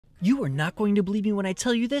You are not going to believe me when I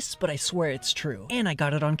tell you this, but I swear it's true. And I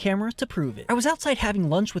got it on camera to prove it. I was outside having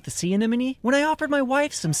lunch with the sea anemone when I offered my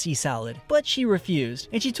wife some sea salad, but she refused,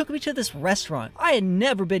 and she took me to this restaurant. I had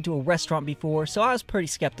never been to a restaurant before, so I was pretty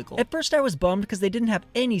skeptical. At first I was bummed because they didn't have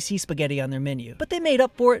any sea spaghetti on their menu, but they made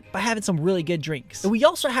up for it by having some really good drinks. And we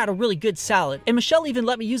also had a really good salad, and Michelle even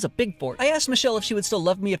let me use a big fork. I asked Michelle if she would still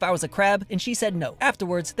love me if I was a crab, and she said no.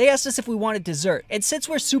 Afterwards, they asked us if we wanted dessert, and since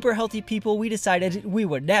we're super healthy people, we decided we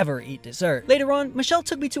would never eat dessert. Later on, Michelle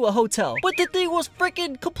took me to a hotel, but the thing was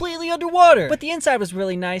freaking completely underwater. But the inside was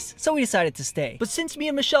really nice, so we decided to stay. But since me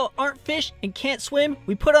and Michelle aren't fish and can't swim,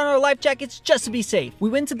 we put on our life jackets just to be safe. We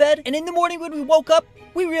went to bed, and in the morning when we woke up,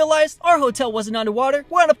 we realized our hotel wasn't underwater.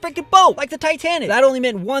 We're on a freaking boat, like the Titanic. That only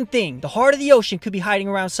meant one thing. The heart of the ocean could be hiding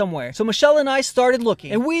around somewhere. So Michelle and I started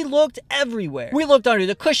looking, and we looked everywhere. We looked under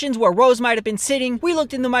the cushions where Rose might have been sitting. We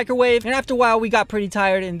looked in the microwave, and after a while, we got pretty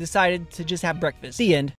tired and decided to just have breakfast. The end.